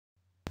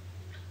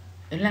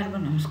ಎಲ್ಲರಿಗೂ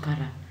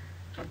ನಮಸ್ಕಾರ.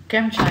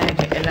 ಕೆಮ್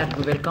ಛಾಯಾಗೆ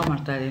ಎಲ್ಲರಿಗೂ ವೆಲ್ಕಮ್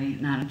ಮಾಡ್ತಾ ಇದ್ದೀನಿ.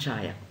 ನಾನು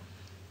ಛಾಯಾ.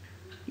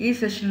 ಈ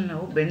ಸೆಷನ್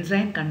ನಾವು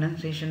ಬೆನ್ಝೈನ್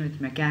ಕಂಡೆನ್ಸೇಷನ್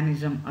ವಿತ್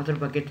ಮೆಕ್ಯಾನಿಸಮ್ ಅದ್ರ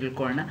ಬಗ್ಗೆ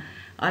ತಿಳ್ಕೊಳ್ಳೋಣ.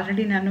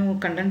 ಆಲ್ರೆಡಿ ನಾನು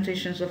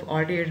ಕಂಡೆನ್ಸೇಷನ್ಸ್ ಆಫ್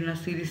ಆಲ್ಡಿಹೈಡ್ನ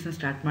ಸೀರೀಸ್ನ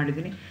ಸ್ಟಾರ್ಟ್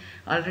ಮಾಡಿದ್ದೀನಿ.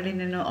 ಆಲ್ರೆಡಿ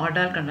ನಾನು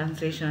ಆಲ್ಡಾಲ್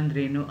ಕಂಡೆನ್ಸೇಷನ್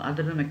ಅಂದರೆ ಏನು,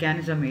 ಅದರ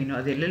ಮೆಕ್ಯಾನಿಸಮ್ ಏನು,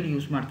 ಅದೆಲ್ಲೆಲ್ಲಿ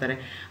ಯೂಸ್ ಮಾಡ್ತಾರೆ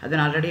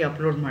ಅದನ್ನು ಆಲ್ರೆಡಿ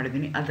ಅಪ್ಲೋಡ್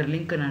ಮಾಡಿದ್ದೀನಿ. ಅದರ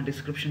ಲಿಂಕ್ ನಾನು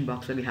ಡಿಸ್ಕ್ರಿಪ್ಷನ್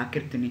ಬಾಕ್ಸಲ್ಲಿ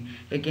ಹಾಕಿರ್ತೀನಿ.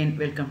 Again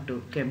welcome to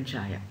ಕೆಮ್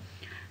Chhaya.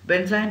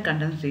 ಬೆನ್ಝೈನ್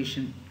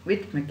condensation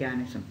with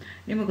mechanism.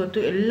 ನಿಮಗೆ ಗೊತ್ತು,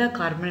 ಎಲ್ಲ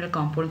ಕಾರ್ಬನೈಲ್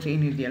ಕಾಂಪೌಂಡ್ಸ್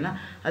ಏನಿದೆಯಲ್ಲ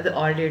ಅದು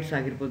ಆಲ್ಡಿಹೈಡ್ಸ್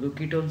ಆಗಿರ್ಬೋದು,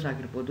 ಕೀಟೋನ್ಸ್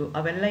ಆಗಿರ್ಬೋದು,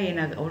 ಅವೆಲ್ಲ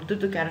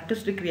ಅವ್ರದ್ದು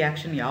ಕ್ಯಾರೆಕ್ಟರಿಸ್ಟಿಕ್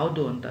ರಿಯಾಕ್ಷನ್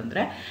ಯಾವುದು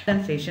ಅಂತಂದರೆ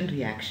condensation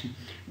reaction.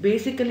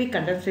 Basically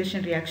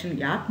condensation reaction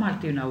ಯಾಕೆ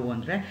ಮಾಡ್ತೀವಿ ನಾವು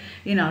ಅಂದರೆ,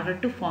 in order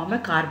to form A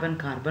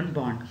carbon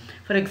bond.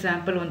 For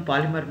example, ಒಂದು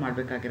ಪಾಲಿಮರ್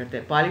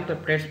ಮಾಡಬೇಕಾಗಿರುತ್ತೆ,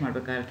 ಪಾಲಿಪೆಪ್ಟೈಡ್ಸ್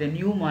ಮಾಡಬೇಕಾಗುತ್ತೆ,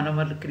 ನ್ಯೂ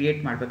ಮಾನೋಮರ್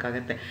ಕ್ರಿಯೇಟ್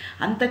ಮಾಡಬೇಕಾಗತ್ತೆ.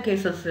 ಅಂಥ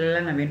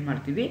ಕೇಸಸ್ಸೆಲ್ಲ ನಾವೇನು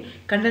ಮಾಡ್ತೀವಿ,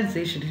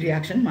 ಕಂಡೆನ್ಸೇಷನ್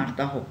ರಿಯಾಕ್ಷನ್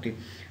ಮಾಡ್ತಾ ಹೋಗ್ತೀವಿ.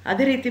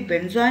 ಅದೇ ರೀತಿ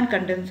ಬೆನ್ಝಾಯಿನ್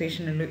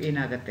ಕಂಡೆನ್ಸೇಷನಲ್ಲೂ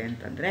ಏನಾಗುತ್ತೆ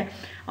ಅಂತಂದರೆ,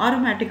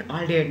 ಆರೋಮ್ಯಾಟಿಕ್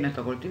ಆಲ್ಡಿಹೈಡ್ನ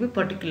ತೊಗೊಳ್ತೀವಿ,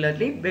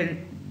 ಪರ್ಟಿಕ್ಯುಲರ್ಲಿ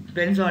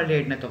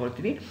ಬೆನ್ಝಾಲ್ಡಿಹೈಡ್ನ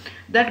ತೊಗೊಳ್ತೀವಿ.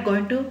 That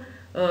going to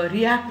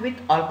react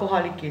with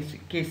alcoholic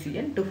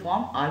KCl to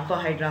form alpha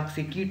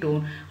hydroxy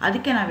ketone.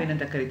 ಅದಕ್ಕೆ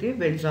ನಾವೇನಂತ ಕರಿತೀವಿ,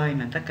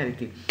 ಬೆನ್ಝಾಯಿನ್ ಅಂತ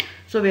ಕರಿತೀವಿ.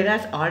 ಸೊ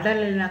ವೆರಾಸ್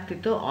ಆಲ್ಡಲ್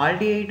ಏನಾಗ್ತಿತ್ತು,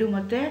 ಆಲ್ಡಿಹೈಡು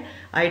ಮತ್ತು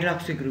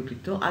ಹೈಡ್ರಾಕ್ಸಿ ಗ್ರೂಪ್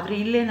ಇತ್ತು. ಆದರೆ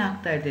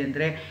ಇಲ್ಲೇನಾಗ್ತಾ ಇದೆ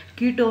ಅಂದರೆ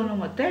ಕೀಟೋನು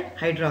ಮತ್ತು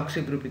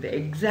ಹೈಡ್ರಾಕ್ಸಿ ಗ್ರೂಪ್ ಇದೆ.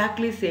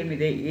 ಎಕ್ಸಾಕ್ಟ್ಲಿ ಸೇಮ್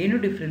ಇದೆ, ಏನೂ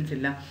ಡಿಫ್ರೆನ್ಸ್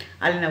ಇಲ್ಲ.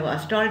 ಅಲ್ಲಿ ನಾವು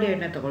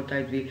ಅಸ್ಟಾಲ್ಡಿಹೈಡ್ನ ತೊಗೊಳ್ತಾ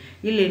ಇದ್ವಿ,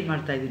 ಇಲ್ಲಿ ಏನು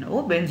ಮಾಡ್ತಾ ಇದ್ವಿ,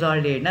 ನಾವು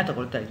ಬೆನ್ಝಾಲ್ಡಿಹೈಡ್ನ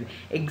ತೊಗೊಳ್ತಾ ಇದ್ವಿ.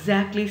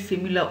 Exactly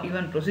similar.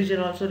 Even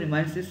procedure also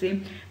remains the same,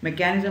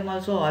 mechanism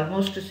also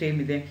almost same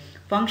ಇದೆ.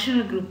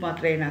 ಫಂಕ್ಷನಲ್ ಗ್ರೂಪ್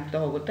ಮಾತ್ರ ಏನಾಗ್ತಾ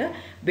ಹೋಗುತ್ತೆ,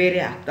 ಬೇರೆ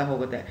ಆಗ್ತಾ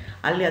ಹೋಗುತ್ತೆ.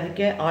 ಅಲ್ಲಿ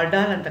ಅದಕ್ಕೆ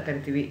ಆಲ್ಡಾಲ್ ಅಂತ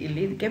ಕರಿತೀವಿ,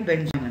 ಇಲ್ಲಿ ಇದಕ್ಕೆ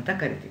ಬೆನ್ಝಾಯಿನ್ ಅಂತ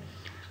ಕರಿತೀವಿ.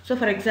 ಸೊ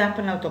ಫಾರ್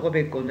ಎಕ್ಸಾಂಪಲ್ ನಾವು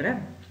ತೊಗೋಬೇಕು ಅಂದರೆ,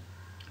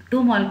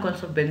 2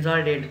 molecules of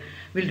benzaldehyde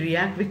will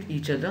react with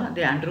each other.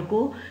 They undergo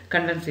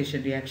condensation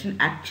reaction.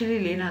 Actually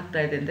ಇಲ್ಲಿ ಏನಾಗ್ತಾ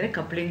ಇದೆ ಅಂದರೆ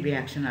ಕಪ್ಲಿಂಗ್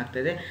ರಿಯಾಕ್ಷನ್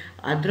ಆಗ್ತಾಯಿದೆ.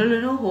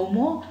 ಅದರಲ್ಲೂ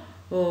ಹೋಮೋ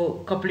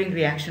ಕಪ್ಲಿಂಗ್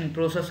ರಿಯಾಕ್ಷನ್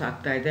ಪ್ರೋಸೆಸ್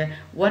ಆಗ್ತಾ ಇದೆ.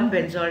 One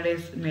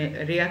ಬೆನ್ಝಾಲ್ಡೈಡ್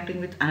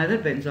reacting with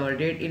another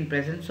ಬೆನ್ಝಾಲ್ಡೈಡ್ in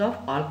presence of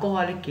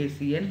alcoholic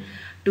KCl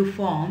to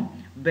form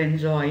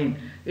ಬೆನ್ಝಾಯಿನ್.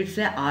 It's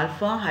A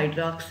alpha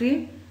hydroxy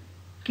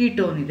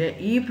ketone ಇದೆ.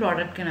 ಈ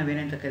ಪ್ರಾಡಕ್ಟ್ಗೆ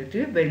ನಾವೇನಂತ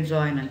ಕರಿತೀವಿ,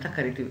 ಬೆನ್ಝಾಯಿನ್ ಅಂತ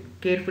ಕರಿತೀವಿ.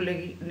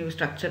 ಕೇರ್ಫುಲ್ಲಾಗಿ ನೀವು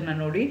ಸ್ಟ್ರಕ್ಚರ್ನ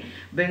ನೋಡಿ.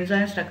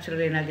 ಬೆನ್ಝಾಯಿನ್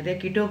ಸ್ಟ್ರಕ್ಚರಲ್ಲಿ ಏನಾಗಿದೆ,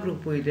 ಕೀಟೋ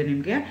ಗ್ರೂಪು ಇದೆ,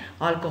 ನಿಮಗೆ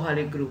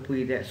ಆಲ್ಕೋಹಾಲಿಕ್ ಗ್ರೂಪು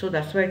ಇದೆ. So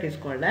that's why it is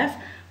called as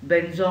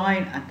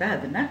ಬೆನ್ಝಾಯಿನ್ ಅಂತ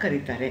ಅದನ್ನು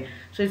ಕರೀತಾರೆ.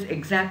 So it's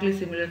exactly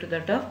similar to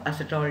that of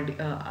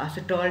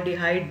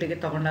ಅಸೆಟಾಲ್ಡಿಹೈಡ್ಗೆ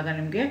ತೊಗೊಂಡಾಗ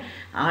ನಿಮಗೆ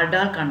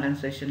ಆಲ್ಡಾಲ್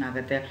ಕಂಡೆನ್ಸೇಷನ್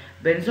ಆಗುತ್ತೆ.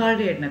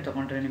 ಬೆನ್ಝಾಲ್ಡಿಹೈಡ್ನ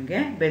ತೊಗೊಂಡ್ರೆ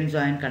ನಿಮಗೆ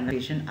ಬೆನ್ಝಾಯಿನ್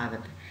ಕಂಡೆನ್ಸೇಷನ್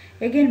ಆಗುತ್ತೆ.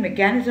 ಹೇಗೇನು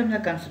ಮೆಕ್ಯಾನಿಸಮ್ನ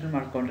ಕನ್ಸಿಡರ್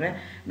ಮಾಡಿಕೊಂಡ್ರೆ,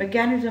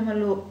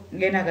 ಮೆಕ್ಯಾನಿಸಮಲ್ಲೂ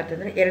ಏನಾಗುತ್ತೆ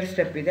ಅಂದರೆ 2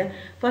 ಸ್ಟೆಪ್ ಇದೆ.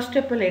 ಫಸ್ಟ್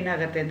ಸ್ಟೆಪ್ಪಲ್ಲಿ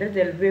ಏನಾಗುತ್ತೆ ಅಂದರೆ,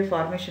 they'll B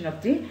formation of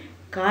the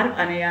carb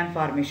ಅನಯಾನ್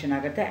formation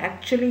ಆಗುತ್ತೆ.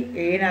 ಆ್ಯಕ್ಚುಲಿ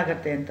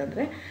ಏನಾಗುತ್ತೆ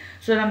ಅಂತಂದರೆ,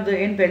 ಸೊ ನಮ್ಮದು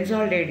ಏನು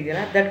ಬೆನ್ಝಾಲ್ಡೈಡ್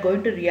ಇದೆಯಲ್ಲ, that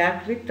going to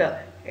react with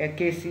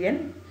KCl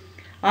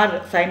R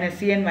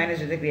CN-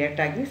 ಜೊತೆಗೆ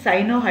ರಿಯಾಕ್ಟ್ ಆಗಿ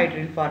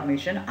ಸೈನೋಹೈಡ್ರಿನ್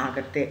ಫಾರ್ಮೇಷನ್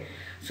ಆಗುತ್ತೆ.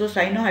 ಸೊ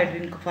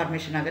ಸೈನೋಹೈಡ್ರಿನ್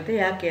ಫಾರ್ಮೇಷನ್ ಆಗುತ್ತೆ.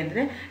 ಯಾಕೆ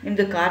ಅಂದರೆ,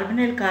 ನಿಮ್ಮದು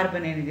ಕಾರ್ಬನ್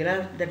ಏನಿದೆಯಲ್ಲ,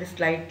 that is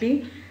slightly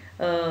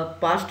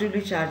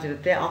positively charge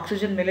ಇರುತ್ತೆ,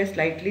 ಆಕ್ಸಿಜನ್ ಮೇಲೆ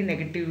ಸ್ಲೈಟ್ಲಿ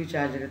ನೆಗೆಟಿವ್ಲಿ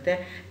ಚಾರ್ಜ್ ಇರುತ್ತೆ.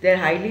 They are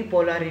highly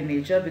polar in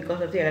nature because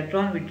of the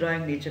electron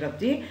withdrawing nature of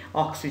the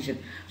oxygen.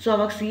 So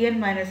ಅವಾಗ CN-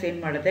 ಏನು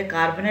ಮಾಡುತ್ತೆ,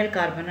 ಕಾರ್ಬನ್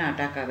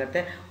ಅಟ್ಯಾಕ್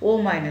ಆಗುತ್ತೆ. O-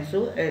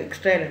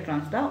 ಎಕ್ಸ್ಟ್ರಾ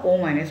ಎಲೆಕ್ಟ್ರಾನ್ಸ್ನ O-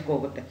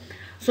 ಹೋಗುತ್ತೆ.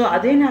 So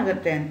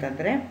ಅದೇನಾಗುತ್ತೆ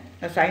ಅಂತಂದರೆ,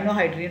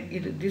 ಸೈನೋಹೈಡ್ರಿನ್,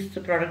 ಇದು this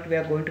product we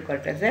are going to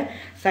cut as A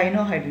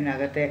ಸೈನೋಹೈಡ್ರಿನ್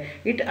ಆಗುತ್ತೆ.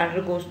 It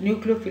undergoes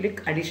nucleophilic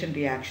addition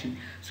reaction.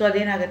 So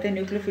ಅದೇನಾಗುತ್ತೆ,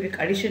 ನ್ಯೂಕ್ಲಿಯೋಫಿಲಿಕ್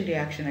ಅಡಿಷನ್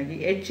ರಿಯಾಕ್ಷನ್ ಆಗಿ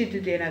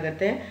ಇದ್ದಿದ್ದು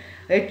ಏನಾಗುತ್ತೆ,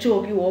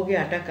 ಹೋಗಿ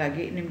ಅಟ್ಯಾಕ್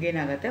ಆಗಿ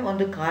ನಿಮ್ಗೇನಾಗುತ್ತೆ,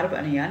 ಒಂದು ಕಾರ್ಬ್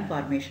ಅನಿಯಾನ್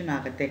ಫಾರ್ಮೇಷನ್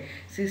ಆಗುತ್ತೆ.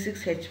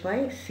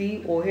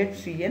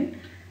 C6H5COHCN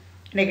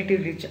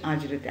ನೆಗೆಟಿವ್ಲಿ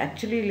ಚಾರ್ಜ್ ಇರುತ್ತೆ.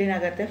 ಆ್ಯಕ್ಚುಲಿ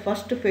ಇಲ್ಲೇನಾಗುತ್ತೆ,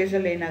 ಫಸ್ಟ್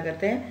ಫೇಸಲ್ಲಿ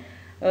ಏನಾಗುತ್ತೆ,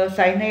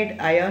 cyanide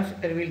ions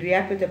will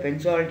react with the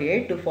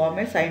benzaldehyde to form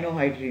a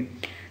cyanohydrine.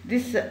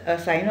 This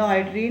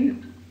cyanohydrine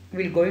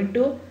will going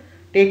to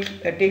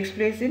takes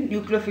place in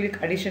nucleophilic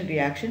addition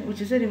reaction,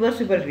 which is a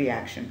reversible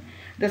reaction.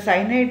 The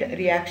cyanide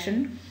reaction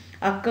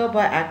occur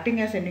by acting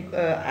as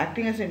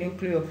a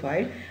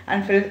nucleophile and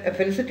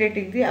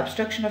facilitating the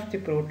obstruction of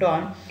the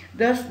proton.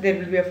 Thus there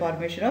will be a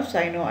formation of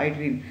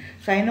cyanohydrine.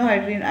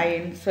 Cyanohydrine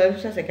ion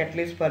serves as a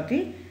catalyst for the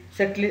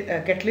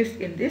catalyst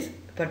in this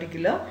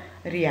particular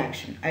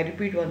reaction. I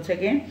repeat once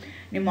again.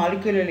 ನಿಮ್ಮ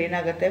ಮಾಲಿಕ್ಯೂಲಲ್ಲಿ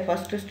ಏನಾಗುತ್ತೆ,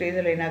 first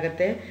ಸ್ಟೇಜಲ್ಲಿ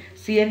ಏನಾಗುತ್ತೆ,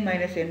 CN-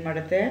 ಏನು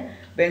ಮಾಡುತ್ತೆ,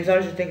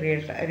 ಬೆನ್ಝಾಲ್ ಜೊತೆಗೆ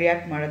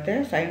react ಮಾಡುತ್ತೆ,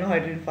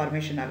 ಸೈನೋಹೈಡ್ರಿನ್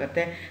formation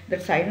ಆಗುತ್ತೆ.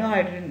 That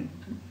ಸೈನೋಹೈಡ್ರಿನ್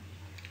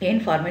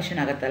ಏನು ಫಾರ್ಮೇಷನ್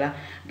ಆಗುತ್ತಲ್ಲ,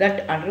 that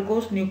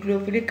undergoes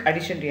nucleophilic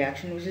addition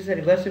reaction, which is a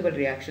reversible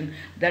reaction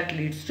that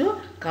leads to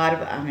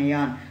carb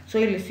ಅನಯಾನ್. So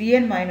ಇಲ್ಲಿ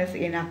CN-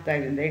 ಏನಾಗ್ತಾ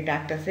ಇದೆ ಅಂದರೆ, it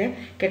act as A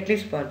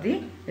catalyst for the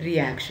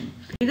reaction.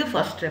 ಇದು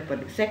ಫಸ್ಟ್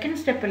ಸ್ಟೆಪ್ಪಲ್ಲಿ. ಸೆಕೆಂಡ್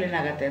ಸ್ಟೆಪ್ಪಲ್ಲಿ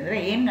ಏನಾಗುತ್ತೆ ಅಂದರೆ,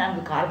 ಏನು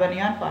ನಮ್ಮದು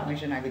ಕಾರ್ಬನಿಯಾನ್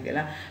ಫಾರ್ಮೇಷನ್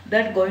ಆಗಿದೆಯಲ್ಲ,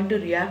 that going to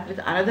react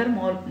with another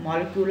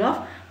molecule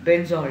of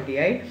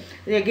ಬೆನ್ಝಾಲ್ಡಿಹೈಡ್.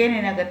 Again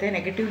ಏನಾಗುತ್ತೆ,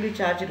 ನೆಗೆಟಿವ್ಲಿ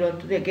ಚಾರ್ಜ್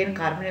ಇರುವಂಥದ್ದು ಅಗೇನ್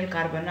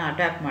ಕಾರ್ಬನ್ನ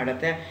ಅಟ್ಯಾಕ್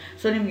ಮಾಡುತ್ತೆ.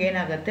 ಸೊ ನಿಮ್ಗೆ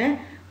ಏನಾಗುತ್ತೆ,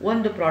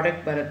 ಒಂದು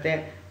ಪ್ರಾಡಕ್ಟ್ ಬರುತ್ತೆ,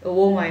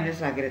 O-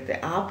 ಆಗಿರುತ್ತೆ.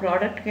 ಆ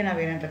ಪ್ರಾಡಕ್ಟ್ಗೆ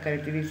ನಾವೇನಂತ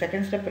ಕರಿತೀವಿ,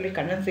 ಸೆಕೆಂಡ್ ಸ್ಟೆಪ್ಪಲ್ಲಿ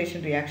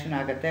ಕಂಡೆನ್ಸೇಷನ್ ರಿಯಾಕ್ಷನ್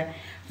ಆಗುತ್ತೆ.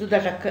 So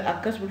that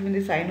ಅಕ್ಕಸ್ between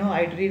the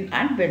ಸೈನೋಹೈಡ್ರಿನ್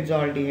and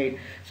ಬೆನ್ಝಾಲ್ಡಿಹೈಡ್.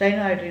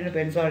 ಸೈನೋಹೈಡ್ರಿನ್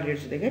ಬೆನ್ಝಾಲ್ಡಿಹೈಡ್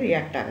ಜೊತೆಗೆ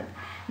ರಿಯಾಕ್ಟ್ ಆಗುತ್ತೆ.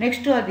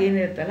 ನೆಕ್ಸ್ಟು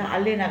ಅದೇನಿರುತ್ತಲ್ಲ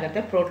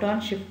ಅಲ್ಲೇನಾಗುತ್ತೆ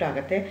ಪ್ರೋಟಾನ್ ಶಿಫ್ಟ್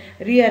ಆಗುತ್ತೆ,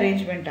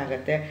 ರೀಅರೇಂಜ್ಮೆಂಟ್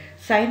ಆಗುತ್ತೆ,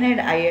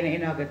 ಸೈನೈಡ್ ಅಯನ್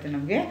ಏನಾಗುತ್ತೆ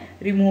ನಮಗೆ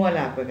ರಿಮೂವಲ್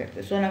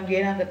ಆಗಬೇಕಾಗುತ್ತೆ. ಸೊ ನಮ್ಗೆ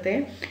ಏನಾಗುತ್ತೆ,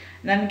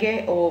 ನನಗೆ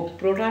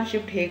ಪ್ರೋಟಾನ್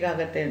ಶಿಫ್ಟ್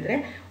ಹೇಗಾಗುತ್ತೆ ಅಂದರೆ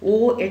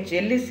OH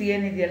ಎಲ್ಲಿ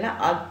CN ಇದೆಯಲ್ಲ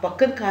ಅದು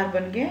ಪಕ್ಕದ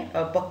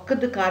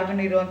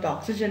ಕಾರ್ಬನ್ ಇರುವಂಥ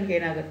ಆಕ್ಸಿಜನ್ಗೆ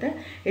ಏನಾಗುತ್ತೆ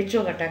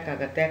ಹೆಚ್ಚೋಗಿ ಅಟ್ಯಾಕ್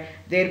ಆಗುತ್ತೆ.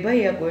 There by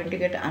you going to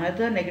get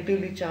another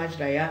negatively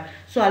charged ion.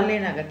 So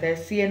ಅಲ್ಲೇನಾಗುತ್ತೆ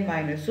CN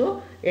minus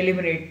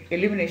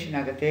elimination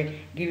ಆಗುತ್ತೆ,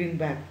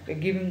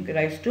 giving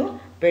raise to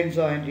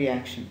ಬೆನ್ಜಾಯಿನ್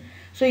reaction.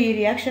 So ಈ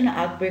ರಿಯಾಕ್ಷನ್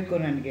ಆಗಬೇಕು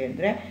ನನಗೆ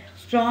ಅಂದರೆ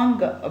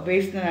ಸ್ಟ್ರಾಂಗ್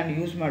ಬೇಸ್ನ ನಾನು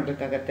ಯೂಸ್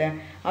ಮಾಡಬೇಕಾಗತ್ತೆ.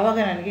 ಆವಾಗ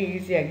ನನಗೆ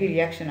ಈಸಿಯಾಗಿ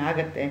ರಿಯಾಕ್ಷನ್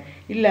ಆಗುತ್ತೆ,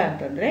 ಇಲ್ಲ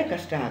ಅಂತಂದರೆ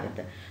ಕಷ್ಟ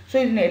ಆಗುತ್ತೆ. ಸೊ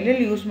ಇದನ್ನ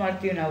ಎಲ್ಲೆಲ್ಲಿ ಯೂಸ್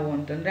ಮಾಡ್ತೀವಿ ನಾವು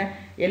ಅಂತಂದರೆ,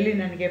 ಎಲ್ಲಿ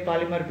ನನಗೆ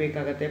ಪಾಲಿಮರ್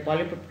ಬೇಕಾಗುತ್ತೆ,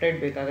 ಪಾಲಿಪೆಪ್ಟೈಡ್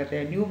ಬೇಕಾಗುತ್ತೆ,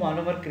 ನ್ಯೂ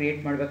ಮಾನೋಮರ್ ಕ್ರಿಯೇಟ್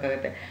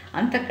ಮಾಡಬೇಕಾಗತ್ತೆ,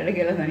 ಅಂಥ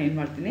ಕಡೆಗೆಲ್ಲ ನಾನು ಏನು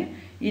ಮಾಡ್ತೀನಿ,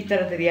 ಈ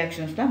ಥರದ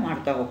ರಿಯಾಕ್ಷನ್ಸ್ನ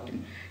ಮಾಡ್ತಾ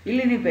ಹೋಗ್ತೀನಿ.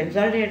 ಇಲ್ಲಿ ನೀವು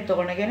ಬೆನ್ಜಾಲ್ಡಿಹೈಡ್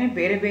ತೊಗೊಂಡಾಗೇ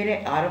ಬೇರೆ ಬೇರೆ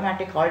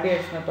ಆರೋಮ್ಯಾಟಿಕ್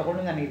ಆಲ್ಡಿಹೈಡ್ಸ್ನ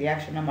ತೊಗೊಂಡು ನಾನು ಈ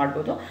ರಿಯಾಕ್ಷನ್ನ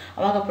ಮಾಡ್ಬೋದು.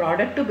 ಆವಾಗ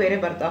ಪ್ರಾಡಕ್ಟು ಬೇರೆ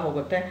ಬರ್ತಾ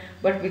ಹೋಗುತ್ತೆ,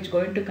 but which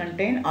going to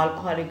contain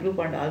alcoholic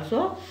group and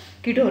also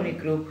ಕಿಟೋನಿಕ್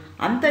group.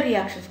 ಅಂಥ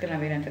ರಿಯಾಕ್ಷನ್ಸ್ಗೆ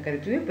ನಾವೇನಂತ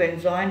ಕರಿತೀವಿ,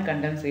 ಬೆನ್ಜಾಯಿನ್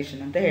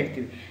ಕಂಡೆನ್ಸೇಷನ್ ಅಂತ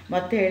ಹೇಳ್ತೀವಿ.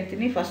 ಮತ್ತೆ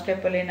ಹೇಳ್ತೀನಿ, ಫಸ್ಟ್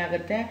ಸ್ಟೆಪ್ಪಲ್ಲಿ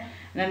ಏನಾಗುತ್ತೆ,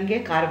 ನನಗೆ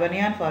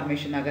ಕಾರ್ಬನಿಯಾನ್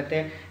ಫಾರ್ಮೇಷನ್ ಆಗುತ್ತೆ.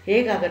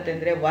 ಹೇಗಾಗುತ್ತೆ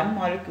ಅಂದರೆ, 1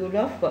 molecule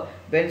of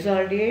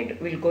ಬೆನ್ಜಾಲ್ಡಿಹೈಡ್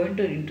will going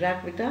to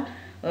interact with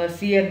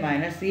CN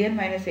minus. CN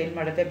minus ಏನು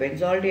ಮಾಡುತ್ತೆ,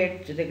 ಬೆನ್ಜಾಲ್ಡಿಹೈಡ್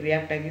ಜೊತೆಗೆ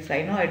ರಿಯಾಕ್ಟ್ ಆಗಿ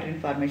ಸೈನೋಹೈಡ್ರಿನ್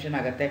ಫಾರ್ಮೇಷನ್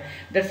ಆಗುತ್ತೆ.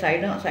 That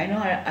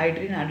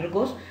ಸೈನೋಹೈಡ್ರಿನ್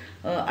undergoes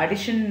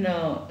addition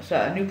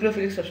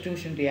nucleophilic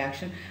substitution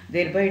reaction,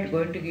 thereby it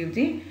going to give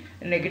the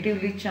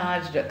negatively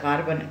charged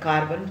carbon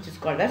which is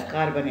called as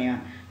carbanion.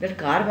 That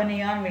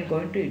carbanion will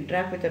going to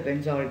interact with the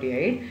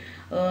benzaldehyde.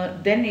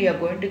 Then you are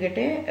going to get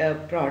a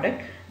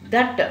product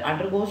that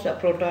undergoes a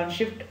proton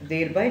shift,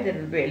 thereby there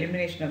will be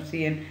elimination of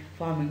CN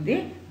forming the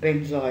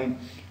benzoin.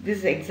 This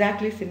is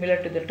exactly similar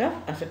to that of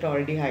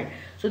acetaldehyde.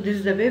 So this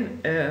is the way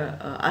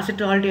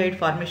acetaldehyde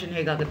formation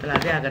ಹೇಗಾಗುತ್ತಲ್ಲ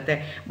ಅದೇ ಆಗುತ್ತೆ.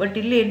 But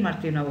ಇಲ್ಲಿ ಏನು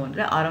ಮಾಡ್ತೀವಿ ನಾವು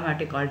ಅಂದರೆ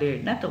aromatic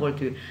ಆಲ್ಡಿಹೈಡ್ನ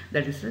ತಗೊಳ್ತೀವಿ.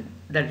 That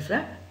is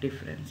a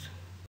difference.